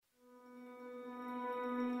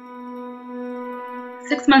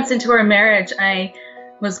6 months into our marriage, I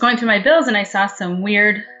was going through my bills and I saw some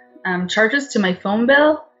weird charges to my phone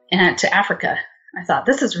bill and to Africa. I thought,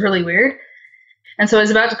 this is really weird. And so I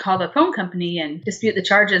was about to call the phone company and dispute the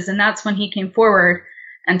charges. And that's when he came forward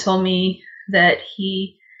and told me that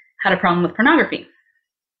he had a problem with pornography.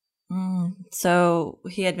 So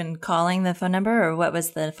he had been calling the phone number, or what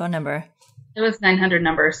was the phone number? It was 900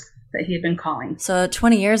 numbers that he had been calling. So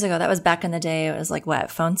 20 years ago, that was back in the day. It was like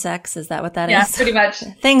what? Phone sex? Is that what that is? Yeah, pretty much.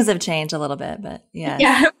 Things have changed a little bit, but yeah.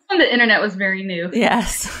 Yeah, when the internet was very new.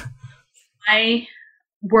 Yes. My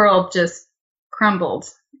world just crumbled,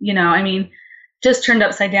 just turned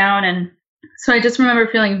upside down. And so I just remember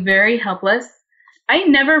feeling very helpless. I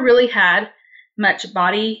never really had much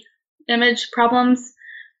body image problems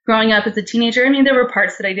growing up as a teenager. I mean, there were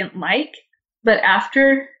parts that I didn't like, but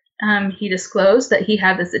after he disclosed that he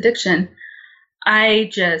had this addiction, I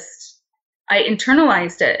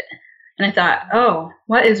internalized it. And I thought, oh,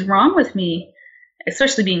 what is wrong with me?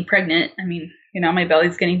 Especially being pregnant. I mean, my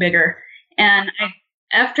belly's getting bigger. And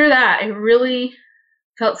after that, I really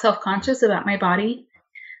felt self-conscious about my body.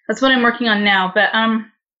 That's what I'm working on now. But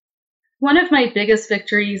one of my biggest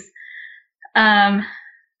victories,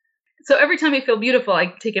 so every time I feel beautiful,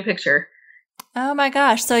 I take a picture. Oh my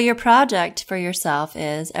gosh. So your project for yourself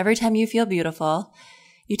is every time you feel beautiful,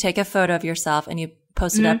 you take a photo of yourself and you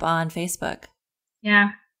post it up on Facebook.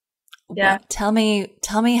 Yeah. Yeah. Tell me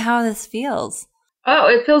how this feels. Oh,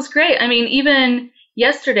 it feels great. I mean, even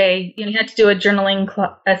yesterday, you had to do a journaling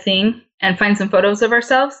thing and find some photos of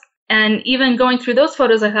ourselves. And even going through those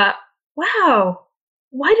photos, I thought, wow,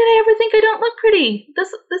 why did I ever think I don't look pretty? This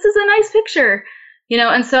is a nice picture,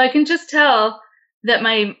 and so I can just tell that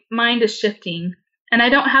my mind is shifting and I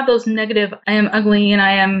don't have those negative, I am ugly and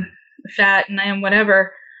I am fat and I am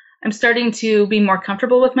whatever. I'm starting to be more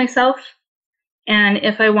comfortable with myself. And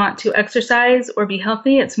if I want to exercise or be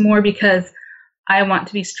healthy, it's more because I want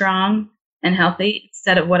to be strong and healthy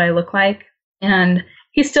instead of what I look like. And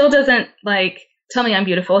he still doesn't tell me I'm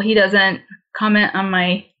beautiful. He doesn't comment on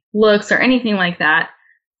my looks or anything like that.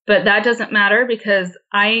 But that doesn't matter because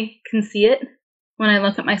I can see it when I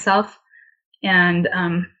look at myself. And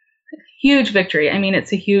huge victory. I mean,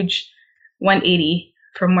 it's a huge 180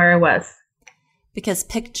 from where I was. Because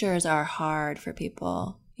pictures are hard for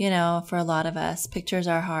people. For a lot of us, pictures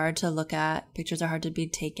are hard to look at. Pictures are hard to be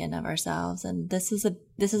taken of ourselves. And this is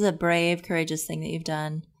a brave, courageous thing that you've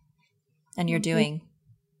done and you're doing.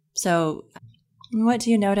 So what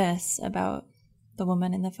do you notice about the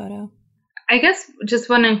woman in the photo? I guess just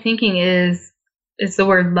what I'm thinking is the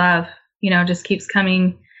word love, just keeps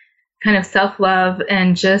coming, kind of self-love,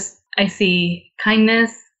 and just I see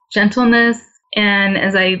kindness, gentleness. And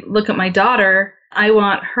as I look at my daughter, I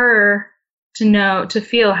want her to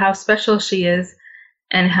feel how special she is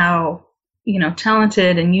and how,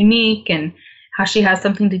 talented and unique and how she has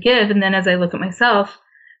something to give. And then as I look at myself,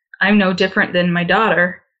 I'm no different than my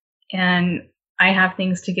daughter and I have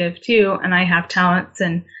things to give too. And I have talents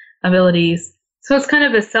and abilities. So it's kind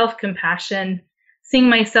of a self-compassion, seeing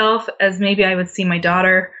myself as maybe I would see my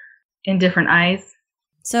daughter in different eyes.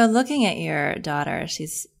 So looking at your daughter,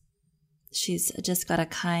 she's just got a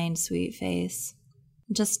kind, sweet face.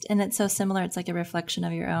 And it's so similar. It's like a reflection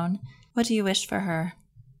of your own. What do you wish for her?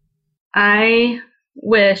 I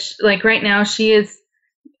wish, right now, she is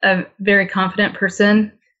a very confident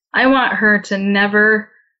person. I want her to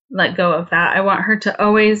never let go of that. I want her to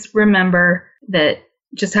always remember that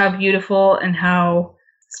just how beautiful and how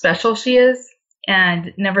special she is,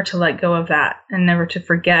 and never to let go of that and never to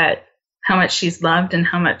forget how much she's loved and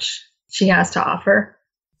how much she has to offer.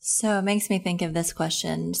 So it makes me think of this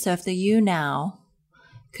question. So if the you now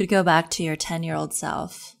could go back to your 10-year-old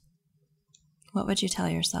self, what would you tell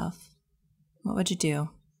yourself? What would you do?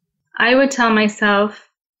 I would tell myself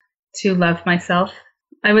to love myself.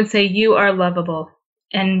 I would say you are lovable,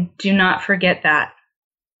 and do not forget that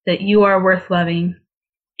you are worth loving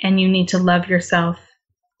and you need to love yourself.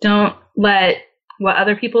 Don't let what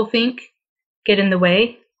other people think get in the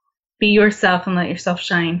way. Be yourself and let yourself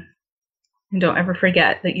shine. And don't ever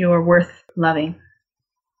forget that you are worth loving.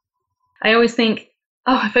 I always think,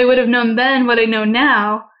 if I would have known then what I know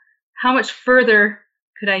now, how much further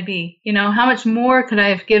could I be? How much more could I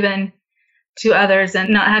have given to others and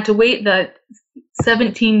not had to wait the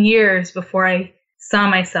 17 years before I saw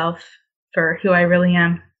myself for who I really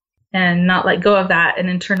am, and not let go of that and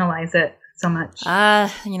internalize it so much.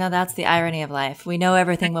 That's the irony of life. We know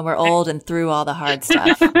everything when we're old and through all the hard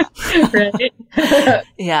stuff. Right?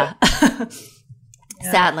 Yeah.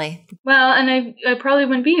 Sadly. Well, and I probably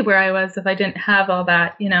wouldn't be where I was if I didn't have all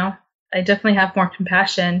that, I definitely have more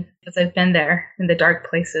compassion because I've been there in the dark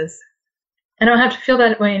places. I don't have to feel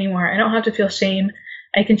that way anymore. I don't have to feel shame.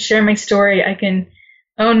 I can share my story. I can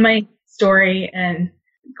own my story and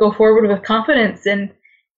go forward with confidence and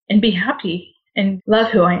be happy and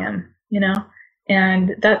love who I am,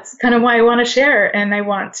 And that's kind of why I want to share. And I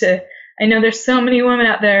know there's so many women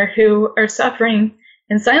out there who are suffering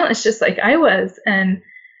in silence just like I was. And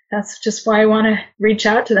that's just why I want to reach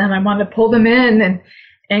out to them. I want to pull them in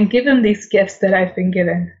and give them these gifts that I've been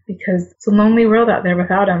given, because it's a lonely world out there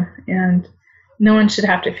without them. And no one should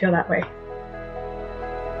have to feel that way.